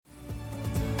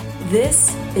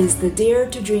This is the Dare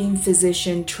to Dream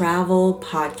Physician Travel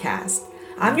Podcast.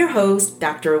 I'm your host,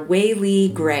 Dr. Wei Lee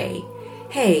Gray.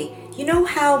 Hey, you know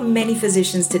how many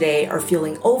physicians today are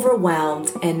feeling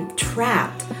overwhelmed and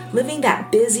trapped, living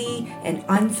that busy and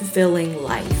unfulfilling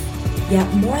life?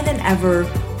 Yet more than ever,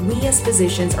 we as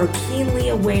physicians are keenly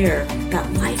aware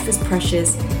that life is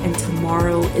precious and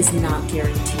tomorrow is not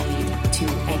guaranteed to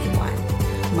anyone.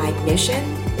 My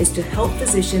mission is to help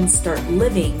physicians start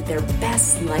living their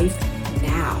best life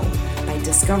now by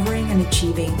discovering and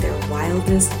achieving their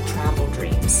wildest travel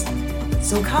dreams.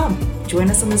 So come, join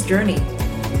us on this journey.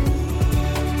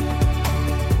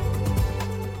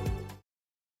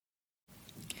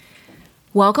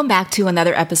 Welcome back to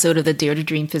another episode of the Dare to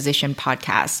Dream Physician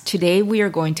podcast. Today we are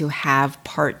going to have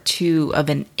part 2 of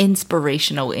an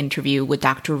inspirational interview with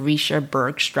Dr. Risha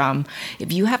Bergstrom.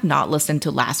 If you have not listened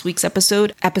to last week's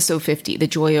episode 50, The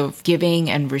Joy of Giving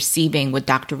and Receiving with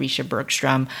Dr. Risha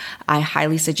Bergstrom, I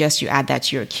highly suggest you add that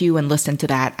to your queue and listen to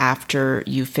that after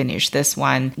you finish this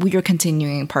one. We are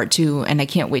continuing part 2 and I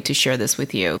can't wait to share this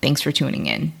with you. Thanks for tuning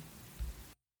in.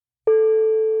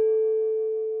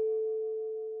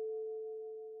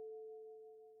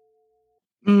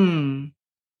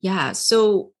 Yeah.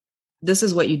 So this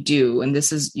is what you do, and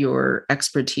this is your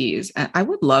expertise. And I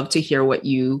would love to hear what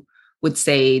you would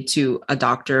say to a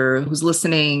doctor who's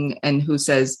listening and who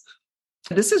says,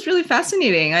 this is really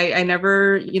fascinating. I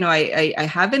never, I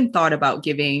haven't thought about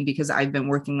giving because I've been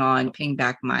working on paying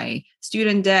back my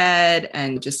student debt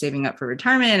and just saving up for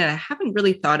retirement. And I haven't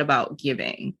really thought about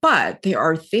giving, but there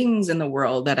are things in the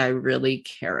world that I really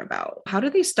care about. How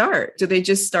do they start? Do they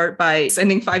just start by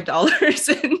sending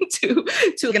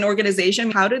 $5 to an organization?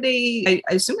 How do they,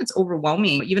 I assume it's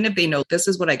overwhelming, even if they know this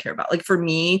is what I care about. Like for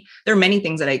me, there are many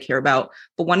things that I care about,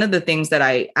 but one of the things that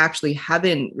I actually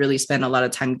haven't really spent a lot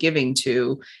of time giving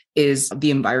to is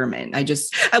the environment.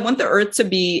 I want the earth to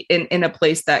be in a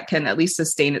place that can at least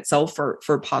sustain itself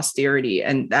for posterity.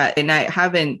 And I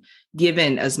haven't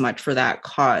given as much for that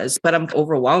cause, but I'm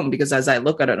overwhelmed because as I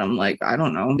look at it, I'm like, I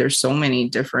don't know, there's so many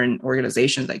different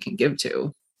organizations I can give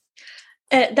to.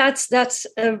 That's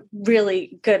a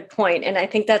really good point. And I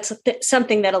think that's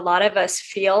something that a lot of us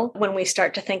feel when we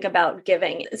start to think about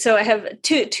giving. So I have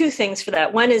two things for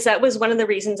that. One is that was one of the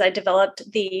reasons I developed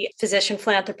the physician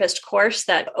philanthropist course,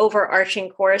 that overarching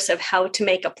course of how to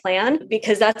make a plan,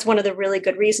 because that's one of the really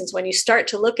good reasons when you start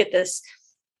to look at this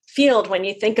field, when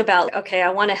you think about, okay, I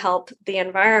want to help the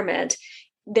environment,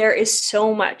 there is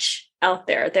so much out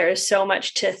there. There is so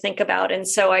much to think about. And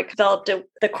so I developed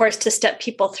the course to step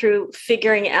people through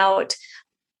figuring out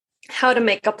how to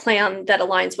make a plan that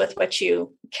aligns with what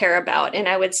you care about. And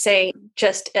I would say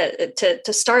just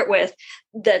to start with,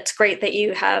 that's great that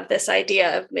you have this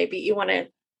idea of maybe you want to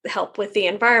help with the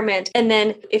environment. And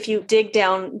then if you dig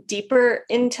down deeper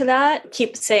into that,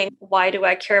 keep saying, why do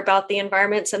I care about the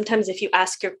environment? Sometimes if you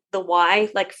ask the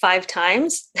why like 5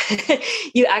 times,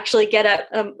 you actually get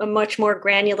a much more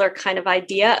granular kind of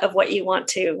idea of what you want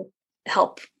to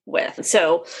help with.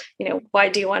 So, why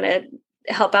do you want to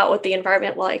help out with the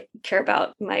environment? Well, I care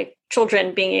about my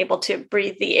children being able to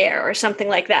breathe the air or something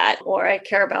like that. Or I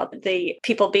care about the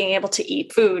people being able to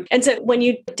eat food. And so when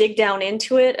you dig down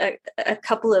into it, a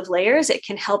couple of layers, it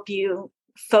can help you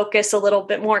focus a little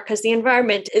bit more because the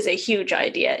environment is a huge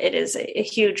idea. It is a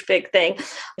huge, big thing.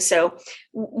 So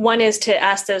one is to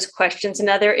ask those questions.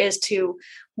 Another is to,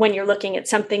 when you're looking at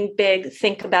something big,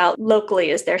 think about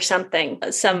locally, is there some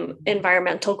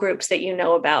environmental groups that you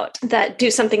know about that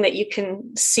do something that you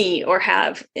can see or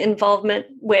have involvement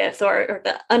with or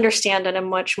understand in a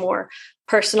much more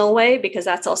personal way, because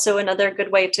that's also another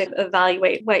good way to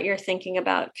evaluate what you're thinking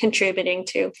about contributing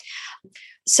to.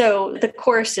 So the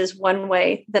course is one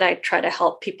way that I try to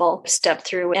help people step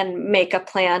through and make a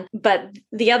plan. But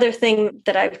the other thing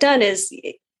that I've done is,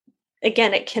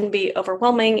 again, it can be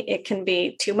overwhelming. It can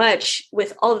be too much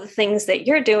with all of the things that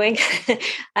you're doing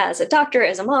as a doctor,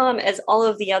 as a mom, as all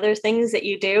of the other things that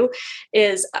you do,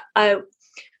 is I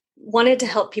wanted to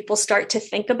help people start to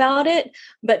think about it,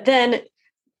 but then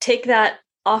take that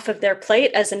off of their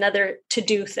plate as another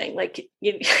to-do thing. Like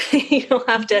you don't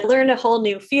have to learn a whole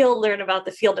new field, learn about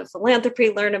the field of philanthropy,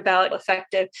 learn about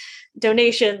effective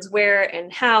donations, where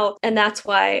and how. And that's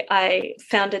why I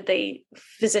founded the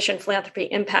Physician Philanthropy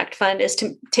Impact Fund, is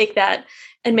to take that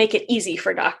and make it easy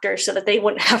for doctors so that they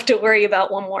wouldn't have to worry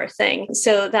about one more thing.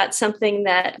 So that's something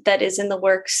that is in the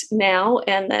works now.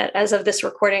 And that as of this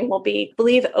recording will be, I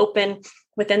believe, open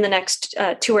within the next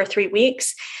 2 or 3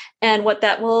 weeks. And what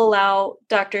that will allow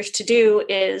doctors to do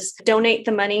is donate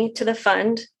the money to the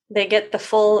fund. They get the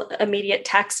full immediate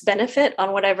tax benefit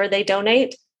on whatever they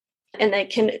donate. And they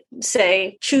can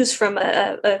choose from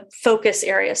a focus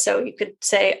area. So you could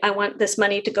say, I want this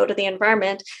money to go to the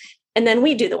environment, and then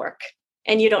we do the work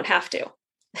and you don't have to.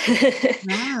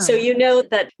 So you know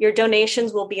that your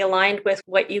donations will be aligned with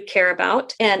what you care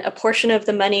about, and a portion of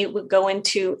the money would go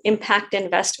into impact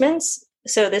investments.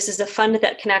 So this is a fund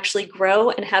that can actually grow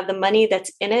and have the money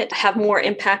that's in it have more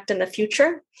impact in the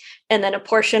future. And then a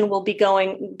portion will be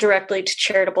going directly to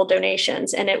charitable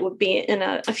donations, and it would be in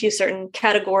a few certain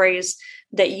categories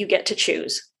that you get to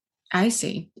choose. I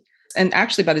see. And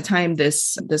actually, by the time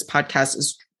this podcast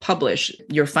is published,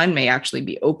 your fund may actually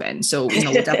be open. So,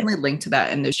 we'll definitely link to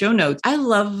that in the show notes. I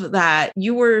love that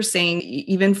you were saying,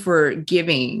 even for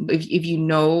giving, if you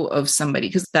know of somebody,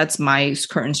 because that's my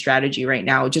current strategy right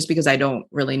now, just because I don't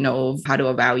really know how to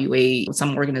evaluate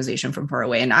some organization from far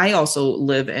away. And I also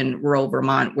live in rural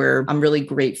Vermont, where I'm really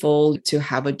grateful to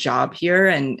have a job here.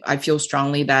 And I feel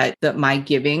strongly that my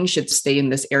giving should stay in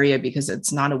this area, because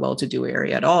it's not a well-to-do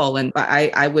area at all. And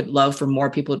I would love for more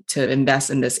people to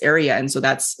invest in this area. And so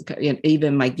that's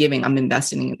even my giving, I'm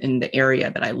investing in the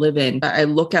area that I live in. I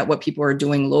look at what people are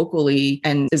doing locally,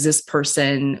 and is this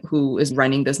person who is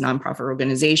running this nonprofit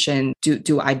organization,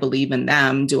 do I believe in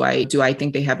them? Do I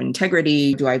think they have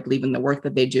integrity? Do I believe in the work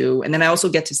that they do? And then I also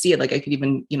get to see it. Like, I could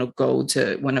even, go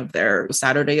to one of their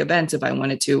Saturday events if I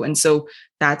wanted to. And so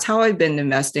that's how I've been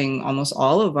investing almost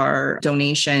all of our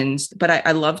donations. But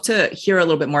I love to hear a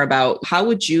little bit more about, how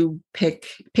would you pick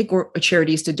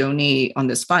charities to donate on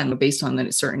this fund based on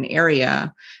a certain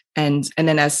area? And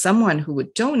then, as someone who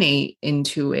would donate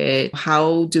into it,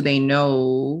 how do they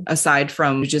know, aside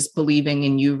from just believing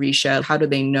in you, Risha, how do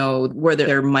they know whether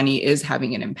their money is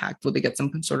having an impact? Will they get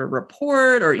some sort of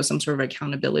report or some sort of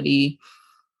accountability?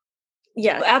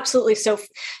 Yeah, absolutely. So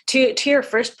to your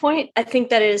first point, I think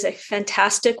that is a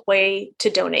fantastic way to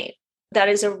donate. That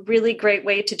is a really great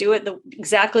way to do it.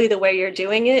 Exactly the way you're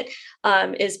doing it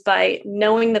is by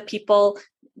knowing the people,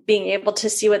 being able to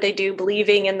see what they do,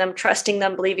 believing in them, trusting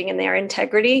them, believing in their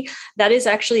integrity. That is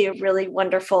actually a really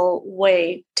wonderful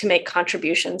way to make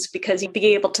contributions, because you'll be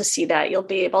able to see that. You'll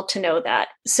be able to know that.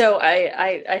 So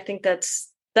I think that's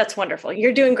wonderful.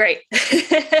 You're doing great.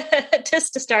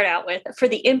 Just to start out with. For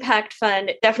the Impact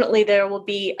Fund, definitely there will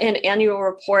be an annual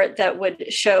report that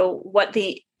would show what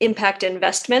the impact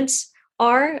investments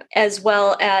are, as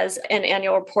well as an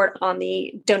annual report on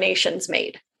the donations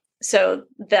made. So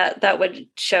that would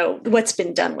show what's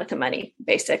been done with the money,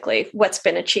 basically, what's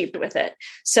been achieved with it.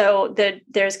 So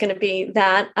there's going to be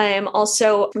that. I am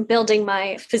also building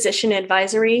my physician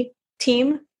advisory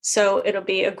team. So it'll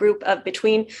be a group of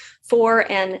between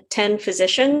 4 and 10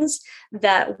 physicians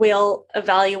that will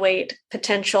evaluate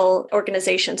potential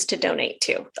organizations to donate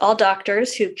to. All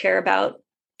doctors who care about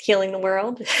healing the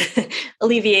world,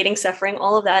 alleviating suffering,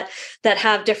 all of that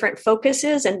have different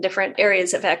focuses and different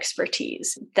areas of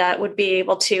expertise that would be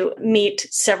able to meet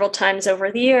several times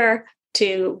over the year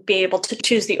to be able to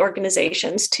choose the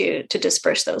organizations to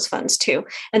disperse those funds to.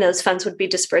 And those funds would be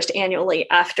dispersed annually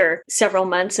after several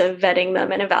months of vetting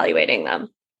them and evaluating them.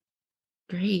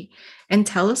 Great. And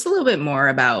tell us a little bit more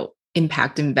about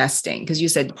impact investing, because you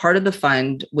said part of the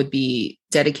fund would be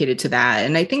dedicated to that.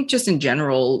 And I think just in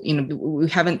general, we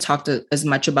haven't talked as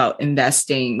much about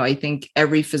investing. I think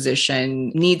every physician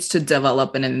needs to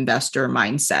develop an investor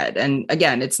mindset. And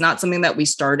again, it's not something that we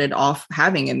started off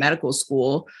having in medical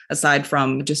school, aside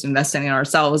from just investing in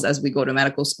ourselves as we go to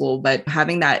medical school, but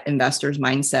having that investor's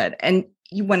mindset. And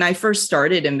when I first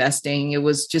started investing, it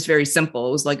was just very simple.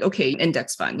 It was like, okay,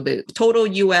 index fund, the total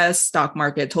US stock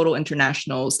market, total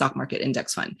international stock market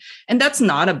index fund. And that's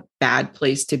not a bad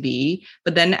place to be.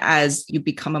 But then as you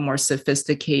become a more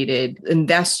sophisticated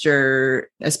investor,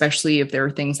 especially if there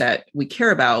are things that we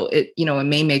care about, it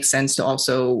may make sense to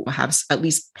also have at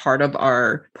least part of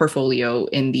our portfolio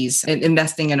in these and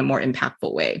investing in a more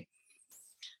impactful way.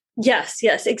 Yes,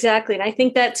 exactly. And I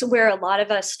think that's where a lot of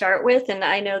us start with. And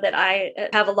I know that I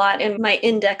have a lot in my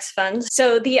index funds.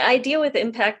 So the idea with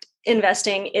impact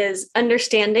investing is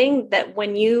understanding that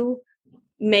when you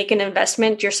make an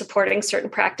investment, you're supporting certain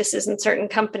practices in certain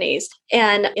companies.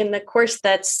 And in the course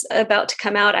that's about to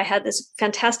come out, I had this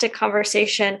fantastic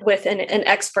conversation with an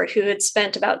expert who had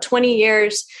spent about 20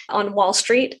 years on Wall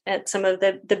Street at some of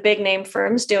the big name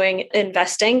firms doing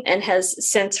investing, and has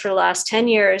since for the last 10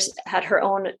 years had her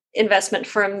own investment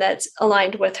firm that's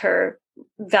aligned with her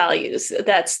values.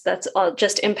 That's all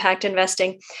just impact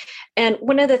investing. And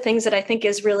one of the things that I think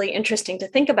is really interesting to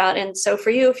think about, and so for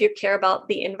you, if you care about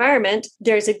the environment,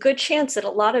 there's a good chance that a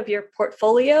lot of your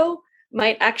portfolio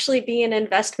might actually be in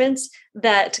investments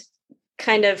that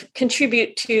kind of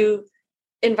contribute to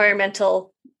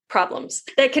environmental problems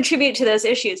that contribute to those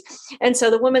issues. And so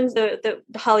the woman, the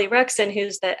Holly Rexon,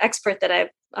 who's the expert that I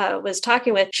was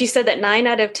talking with, she said that 9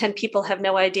 out of 10 people have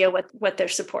no idea what they're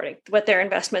supporting, what their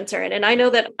investments are in. And I know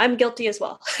that I'm guilty as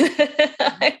well.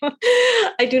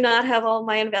 I do not have all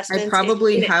my investments. I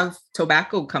probably have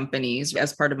tobacco companies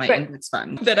as part of my index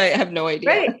fund that I have no idea.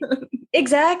 Right.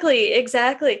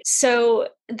 Exactly. So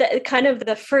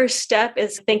the first step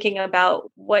is thinking about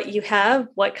what you have,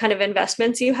 what kind of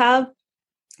investments you have,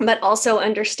 but also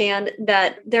understand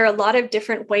that there are a lot of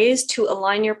different ways to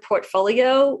align your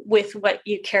portfolio with what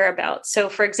you care about. So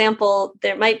for example,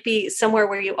 there might be somewhere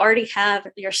where you already have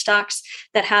your stocks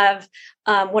that have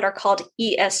what are called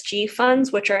ESG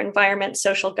funds, which are environment,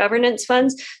 social governance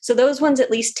funds. So those ones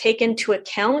at least take into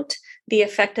account the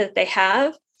effect that they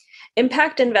have.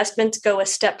 Impact investments go a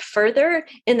step further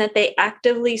in that they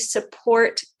actively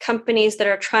support companies that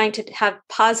are trying to have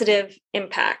positive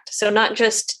impact. So not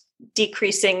just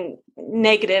decreasing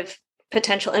negative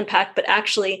potential impact, but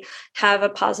actually have a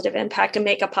positive impact and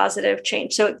make a positive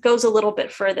change. So it goes a little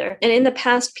bit further. And in the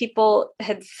past, people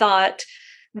had thought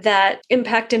that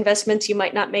impact investments, you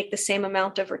might not make the same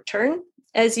amount of return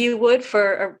as you would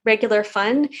for a regular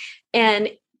fund.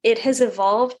 And it has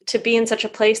evolved to be in such a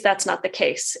place that's not the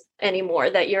case anymore,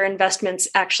 that your investments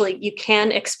actually, you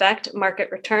can expect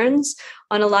market returns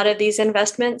on a lot of these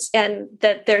investments, and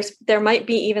that there might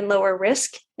be even lower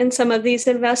risk in some of these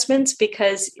investments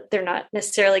because they're not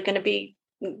necessarily going to be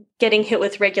getting hit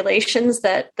with regulations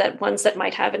that ones that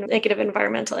might have a negative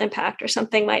environmental impact or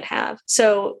something might have.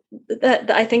 So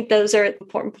I think those are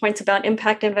important points about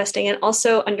impact investing, and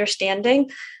also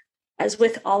understanding, as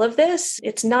with all of this,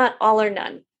 it's not all or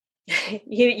none.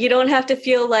 You don't have to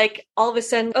feel like all of a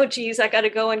sudden, oh, geez, I got to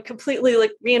go and completely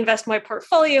reinvest my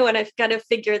portfolio and I've got to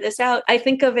figure this out. I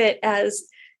think of it as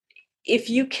if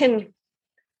you can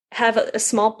have a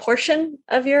small portion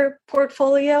of your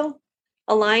portfolio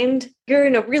aligned, you're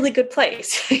in a really good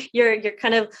place. You're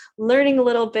kind of learning a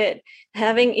little bit,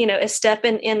 having, a step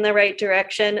in the right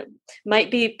direction,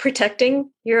 might be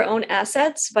protecting your own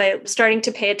assets by starting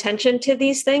to pay attention to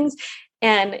these things.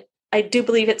 And I do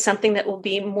believe it's something that will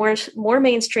be more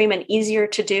mainstream and easier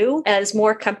to do as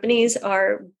more companies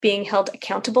are being held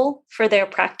accountable for their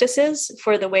practices,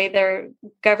 for the way they're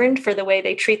governed, for the way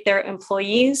they treat their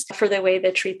employees, for the way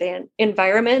they treat the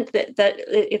environment,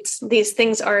 that these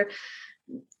things are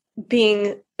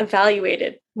being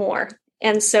evaluated more.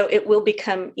 And so it will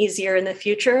become easier in the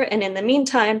future. And in the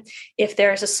meantime, if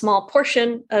there's a small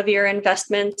portion of your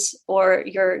investments or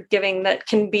your giving that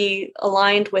can be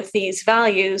aligned with these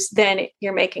values, then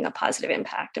you're making a positive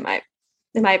impact, in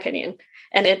my opinion.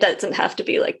 And it doesn't have to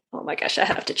be like, oh my gosh, I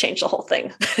have to change the whole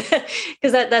thing,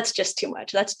 because that's just too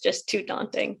much. That's just too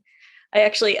daunting.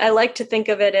 I like to think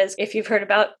of it as, if you've heard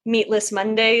about Meatless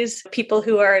Mondays, people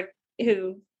who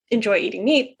enjoy eating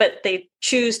meat, but they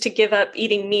choose to give up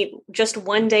eating meat just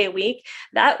one day a week.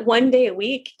 That one day a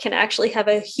week can actually have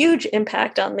a huge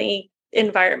impact on the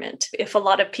environment if a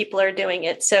lot of people are doing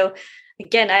it. So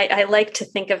again, I like to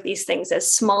think of these things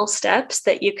as small steps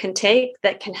that you can take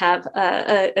that can have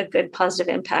a good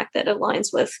positive impact that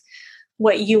aligns with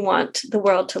what you want the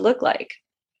world to look like.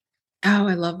 Oh,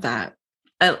 I love that.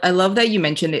 I love that you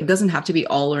mentioned it doesn't have to be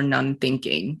all or none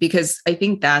thinking, because I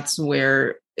think that's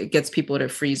where it gets people to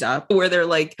freeze up, where they're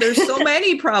like, there's so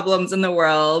many problems in the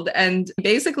world and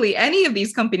basically any of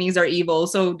these companies are evil.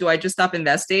 So do I just stop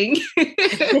investing?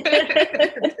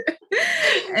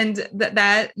 And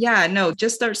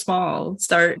just start small.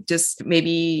 Just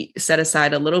maybe set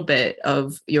aside a little bit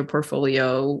of your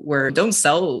portfolio where don't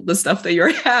sell the stuff that you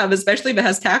already have, especially if it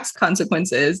has tax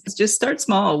consequences. Just start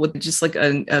small with just like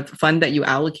a fund that you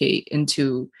allocate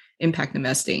into impact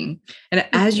investing. And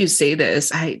as you say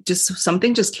this,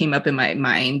 something just came up in my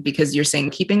mind, because you're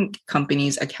saying keeping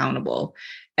companies accountable.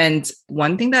 And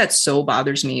one thing that so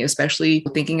bothers me, especially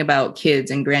thinking about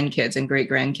kids and grandkids and great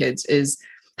grandkids, is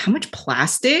how much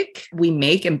plastic we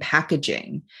make in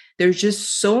packaging. There's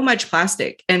just so much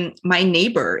plastic. And my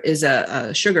neighbor is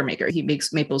a sugar maker. He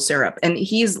makes maple syrup, and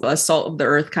he's a salt of the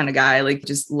earth kind of guy, like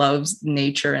just loves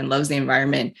nature and loves the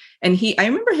environment. And I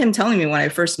remember him telling me when I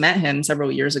first met him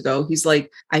several years ago, he's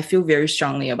like, I feel very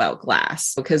strongly about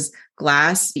glass, because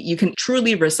glass, you can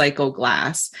truly recycle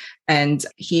glass. And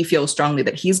he feels strongly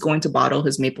that he's going to bottle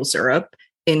his maple syrup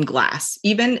in glass,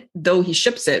 even though he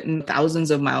ships it thousands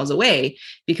of miles away,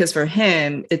 because for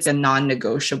him, it's a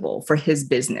non-negotiable for his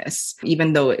business,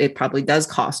 even though it probably does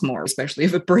cost more, especially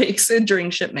if it breaks during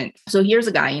shipment. So here's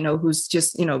a guy, who's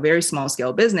just, very small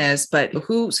scale business, but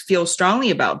who feels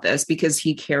strongly about this because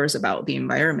he cares about the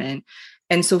environment.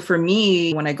 And so for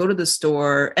me, when I go to the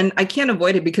store, and I can't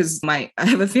avoid it because I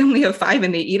have a family of 5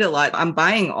 and they eat a lot. I'm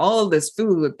buying all this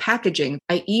food with packaging.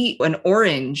 I eat an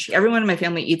orange. Everyone in my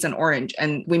family eats an orange.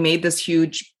 And we made this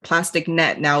huge plastic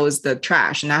net now is the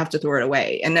trash and I have to throw it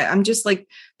away. And I'm just like,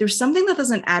 there's something that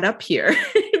doesn't add up here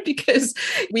because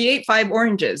we ate 5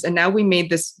 oranges and now we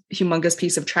made this humongous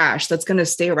piece of trash that's going to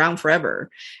stay around forever.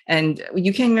 And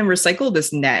you can't even recycle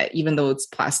this net, even though it's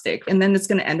plastic. And then it's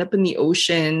going to end up in the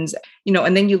oceans,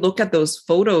 and then you look at those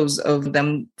photos of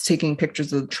them taking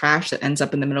pictures of the trash that ends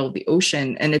up in the middle of the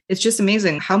ocean. And it's just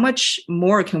amazing. How much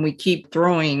more can we keep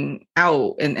throwing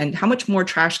out and how much more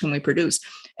trash can we produce?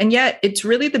 And yet it's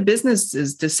really the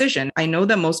business's decision. I know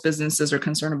that most businesses are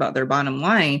concerned about their bottom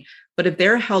line, but if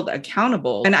they're held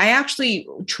accountable, and I actually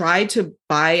try to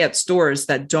buy at stores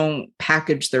that don't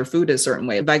package their food a certain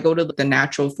way. If I go to the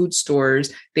natural food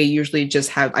stores, they usually just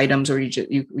have items where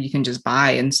you can just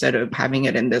buy instead of having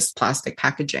it in this plastic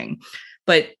packaging.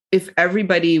 But if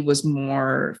everybody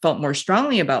felt more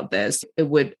strongly about this, it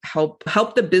would help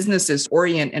the businesses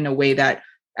orient in a way that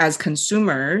as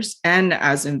consumers and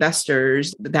as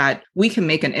investors, that we can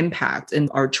make an impact in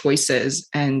our choices.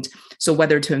 And so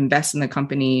whether to invest in the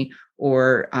company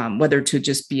or whether to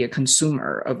just be a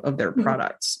consumer of their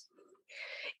products.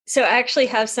 So I actually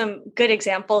have some good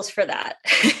examples for that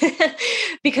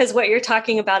because what you're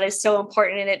talking about is so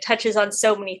important and it touches on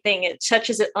so many things. It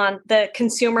touches on the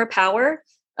consumer power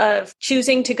of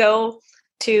choosing to go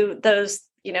to those,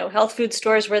 health food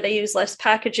stores where they use less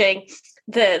packaging,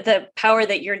 the power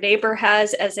that your neighbor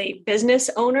has as a business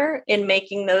owner in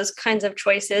making those kinds of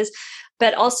choices,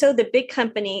 but also the big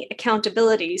company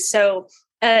accountability. So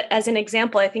as an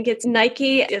example, I think it's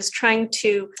Nike is trying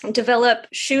to develop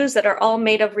shoes that are all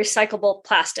made of recyclable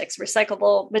plastics,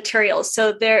 recyclable materials.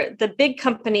 So the big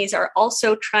companies are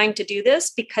also trying to do this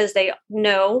because they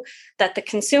know that the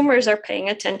consumers are paying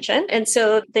attention. And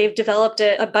so they've developed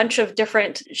a bunch of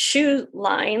different shoe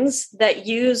lines that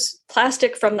use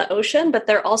plastic from the ocean, but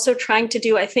they're also trying to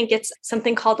do, I think it's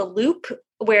something called a loop,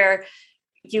 where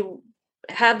you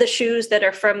have the shoes that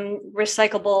are from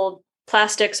recyclable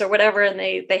plastics or whatever, and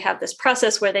they have this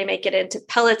process where they make it into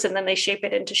pellets and then they shape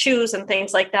it into shoes and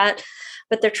things like that.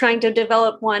 But they're trying to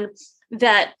develop one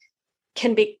that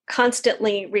can be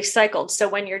constantly recycled. So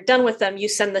when you're done with them, you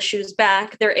send the shoes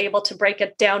back. They're able to break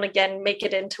it down again, make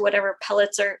it into whatever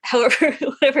pellets or however,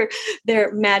 whatever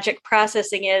their magic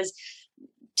processing is,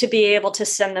 to be able to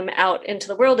send them out into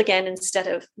the world again instead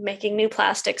of making new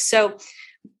plastics. So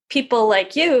people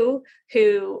like you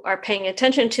who are paying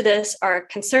attention to this, are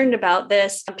concerned about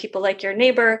this, people like your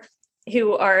neighbor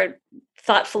who are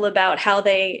thoughtful about how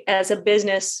they, as a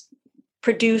business,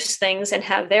 produce things and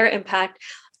have their impact,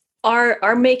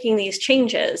 are making these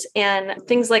changes. And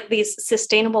things like these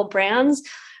sustainable brands,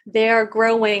 they are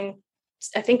growing,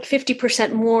 I think,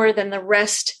 50% more than the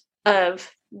rest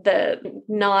of the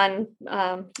I'm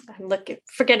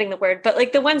forgetting the word, but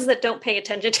like the ones that don't pay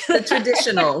attention to the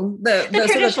traditional, the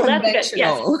traditional, sort of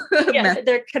conventional, yes,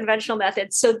 they're conventional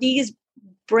methods. So these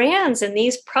brands and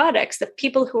these products, the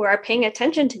people who are paying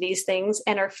attention to these things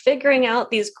and are figuring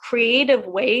out these creative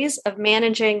ways of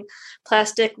managing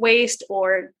plastic waste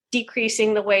or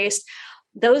decreasing the waste,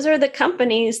 those are the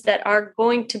companies that are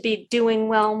going to be doing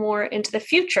well more into the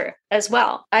future as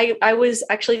well. I was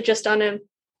actually just on a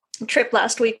trip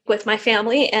last week with my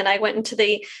family, and I went into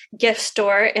the gift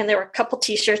store, and there were a couple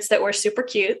t-shirts that were super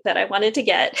cute that I wanted to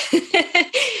get.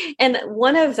 And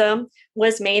one of them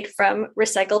was made from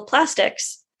recycled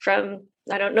plastics from,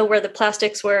 I don't know where the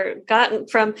plastics were gotten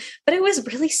from, but it was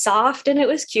really soft and it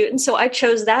was cute. And so I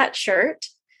chose that shirt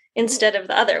instead of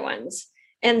the other ones.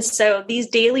 And so these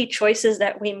daily choices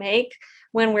that we make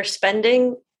when we're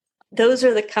spending, those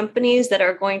are the companies that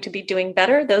are going to be doing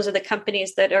better. Those are the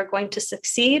companies that are going to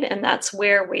succeed. And that's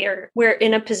where we're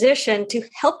in a position to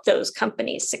help those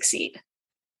companies succeed.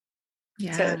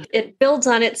 Yeah. So it builds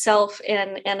on itself.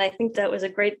 And I think that was a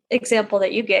great example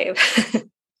that you gave.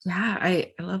 Yeah,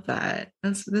 I love that.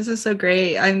 This is so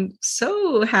great. I'm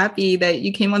so happy that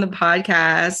you came on the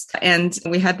podcast and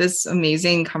we had this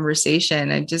amazing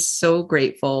conversation. I'm just so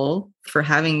grateful for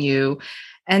having you.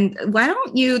 And why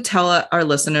don't you tell our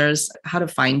listeners how to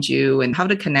find you and how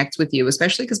to connect with you,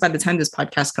 especially because by the time this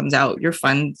podcast comes out, your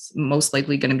fund's most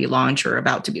likely going to be launched or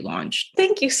about to be launched.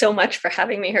 Thank you so much for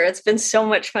having me here. It's been so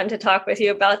much fun to talk with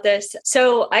you about this.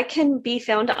 So I can be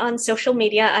found on social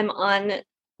media. I'm on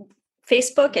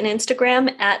Facebook and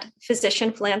Instagram at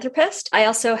Physician Philanthropist. I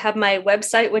also have my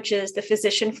website, which is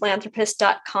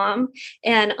thephysicianphilanthropist.com.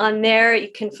 And on there, you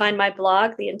can find my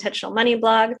blog, the Intentional Money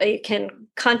blog. You can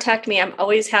contact me. I'm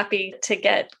always happy to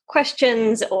get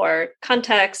questions or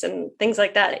contacts and things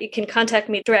like that. You can contact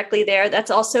me directly there. That's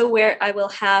also where I will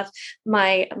have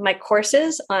my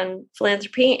courses on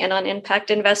philanthropy and on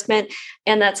impact investment.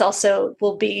 And that's also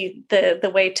will be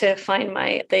the way to find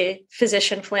the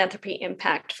Physician Philanthropy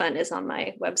Impact Fund is on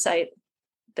my website,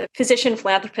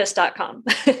 thephysicianphilanthropist.com.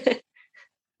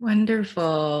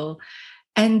 Wonderful.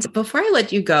 And before I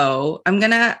let you go, I'm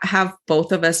going to have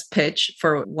both of us pitch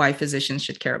for why physicians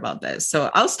should care about this.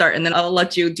 So I'll start and then I'll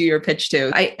let you do your pitch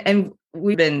too. And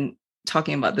we've been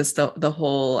talking about this the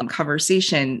whole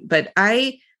conversation, but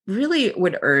I really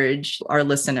would urge our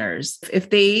listeners, if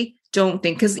they don't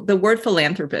think, because the word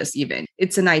philanthropist, even,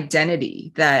 it's an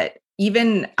identity that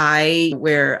even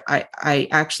where I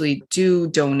actually do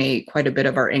donate quite a bit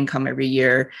of our income every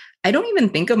year, I don't even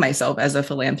think of myself as a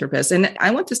philanthropist. And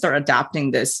I want to start adopting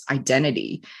this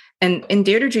identity. And in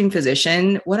Dare to Dream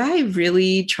Physician, what I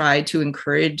really try to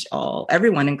encourage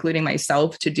everyone, including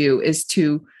myself, to do is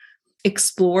to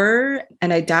explore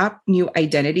and adapt new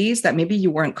identities that maybe you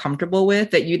weren't comfortable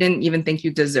with, that you didn't even think you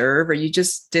deserve, or you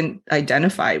just didn't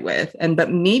identify with.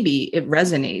 But maybe it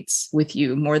resonates with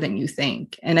you more than you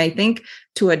think. And I think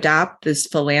to adopt this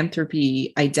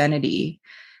philanthropy identity,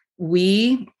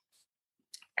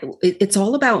 it's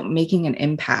all about making an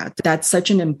impact. That's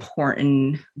such an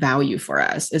important value for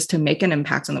us, is to make an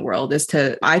impact in the world.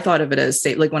 I thought of it as,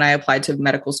 like when I applied to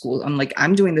medical school, I'm like,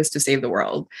 I'm doing this to save the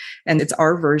world. And it's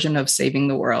our version of saving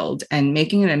the world and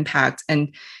making an impact.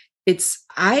 And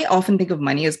I often think of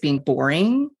money as being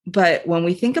boring, but when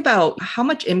we think about how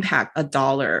much impact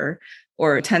 $1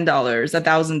 or $10,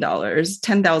 $1,000,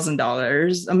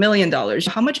 $10,000, $1 million,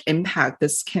 how much impact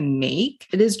this can make,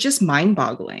 it is just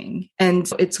mind-boggling.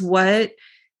 And it's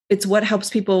what helps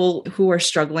people who are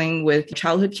struggling with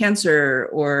childhood cancer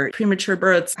or premature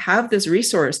births have this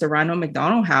resource, the Ronald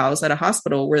McDonald House at a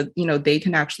hospital, where they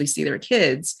can actually see their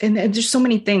kids. And there's so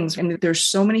many things, and there's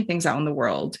so many things out in the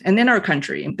world and in our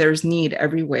country. There's need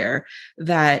everywhere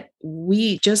that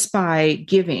we, just by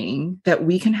giving, that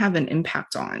we can have an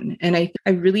impact on. And I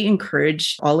really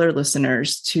encourage all our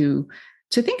listeners to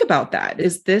think about that.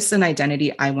 Is this an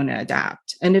identity I want to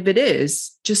adapt? And if it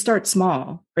is, just start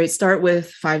small, right? Start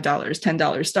with $5,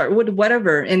 $10, start with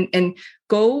whatever, and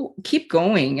keep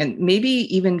going, and maybe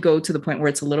even go to the point where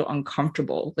it's a little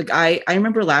uncomfortable. Like I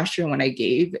remember last year when I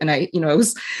gave, and I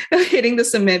was hitting the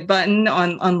submit button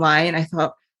online. I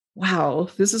thought, wow,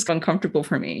 this is uncomfortable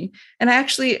for me. And I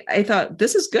thought,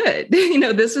 this is good.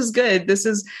 This is good. This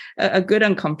is a good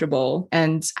uncomfortable.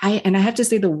 And I have to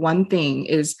say, the one thing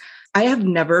is, I have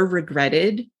never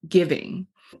regretted giving,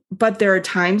 but there are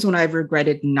times when I've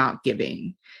regretted not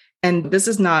giving. And this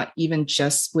is not even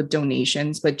just with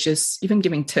donations, but just even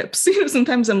giving tips.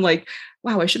 Sometimes I'm like,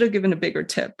 wow, I should have given a bigger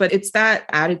tip. But it's that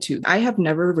attitude. I have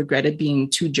never regretted being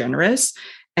too generous,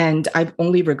 and I've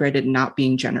only regretted not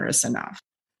being generous enough.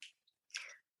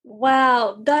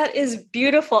 Wow, that is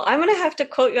beautiful. I'm going to have to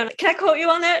quote you on it. Can I quote you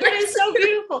on that? That is so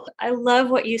beautiful. I love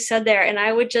what you said there. And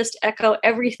I would just echo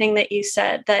everything that you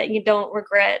said, that you don't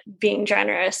regret being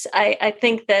generous. I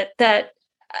think that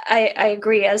I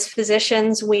agree. As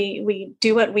physicians, we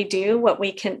do what we do, what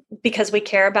we can, because we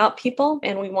care about people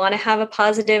and we want to have a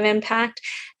positive impact.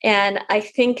 And I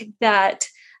think that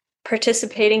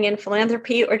participating in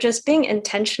philanthropy, or just being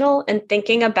intentional and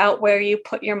thinking about where you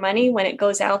put your money when it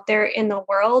goes out there in the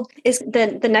world, is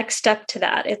the next step to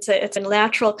that. It's a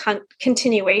natural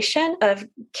continuation of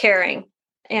caring,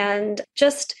 and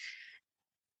just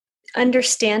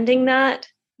understanding that,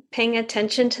 paying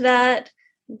attention to that,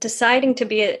 deciding to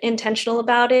be intentional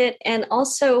about it. And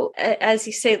also, as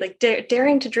you say, like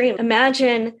daring to dream.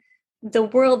 Imagine the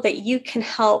world that you can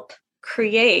help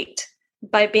create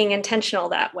by being intentional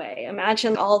that way.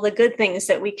 Imagine all the good things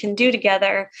that we can do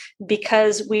together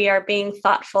because we are being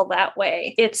thoughtful that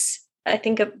way. It's, I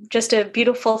think, just a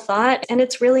beautiful thought, and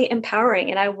it's really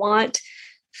empowering. And I want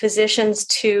physicians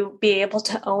to be able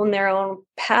to own their own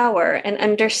power and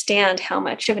understand how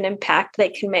much of an impact they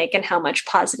can make and how much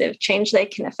positive change they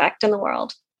can affect in the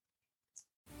world.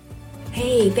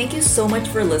 Hey, thank you so much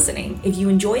for listening. If you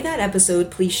enjoyed that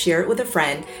episode, please share it with a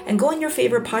friend and go on your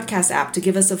favorite podcast app to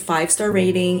give us a 5-star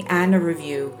rating and a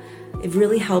review. It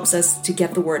really helps us to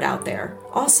get the word out there.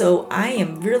 Also, I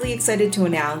am really excited to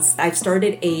announce I've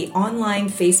started an online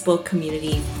Facebook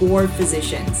community for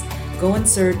physicians. Go and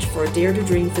search for Dare to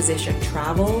Dream Physician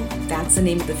Travel. That's the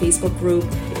name of the Facebook group.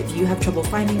 If you have trouble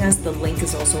finding us, the link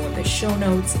is also in the show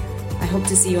notes. I hope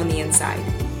to see you on the inside.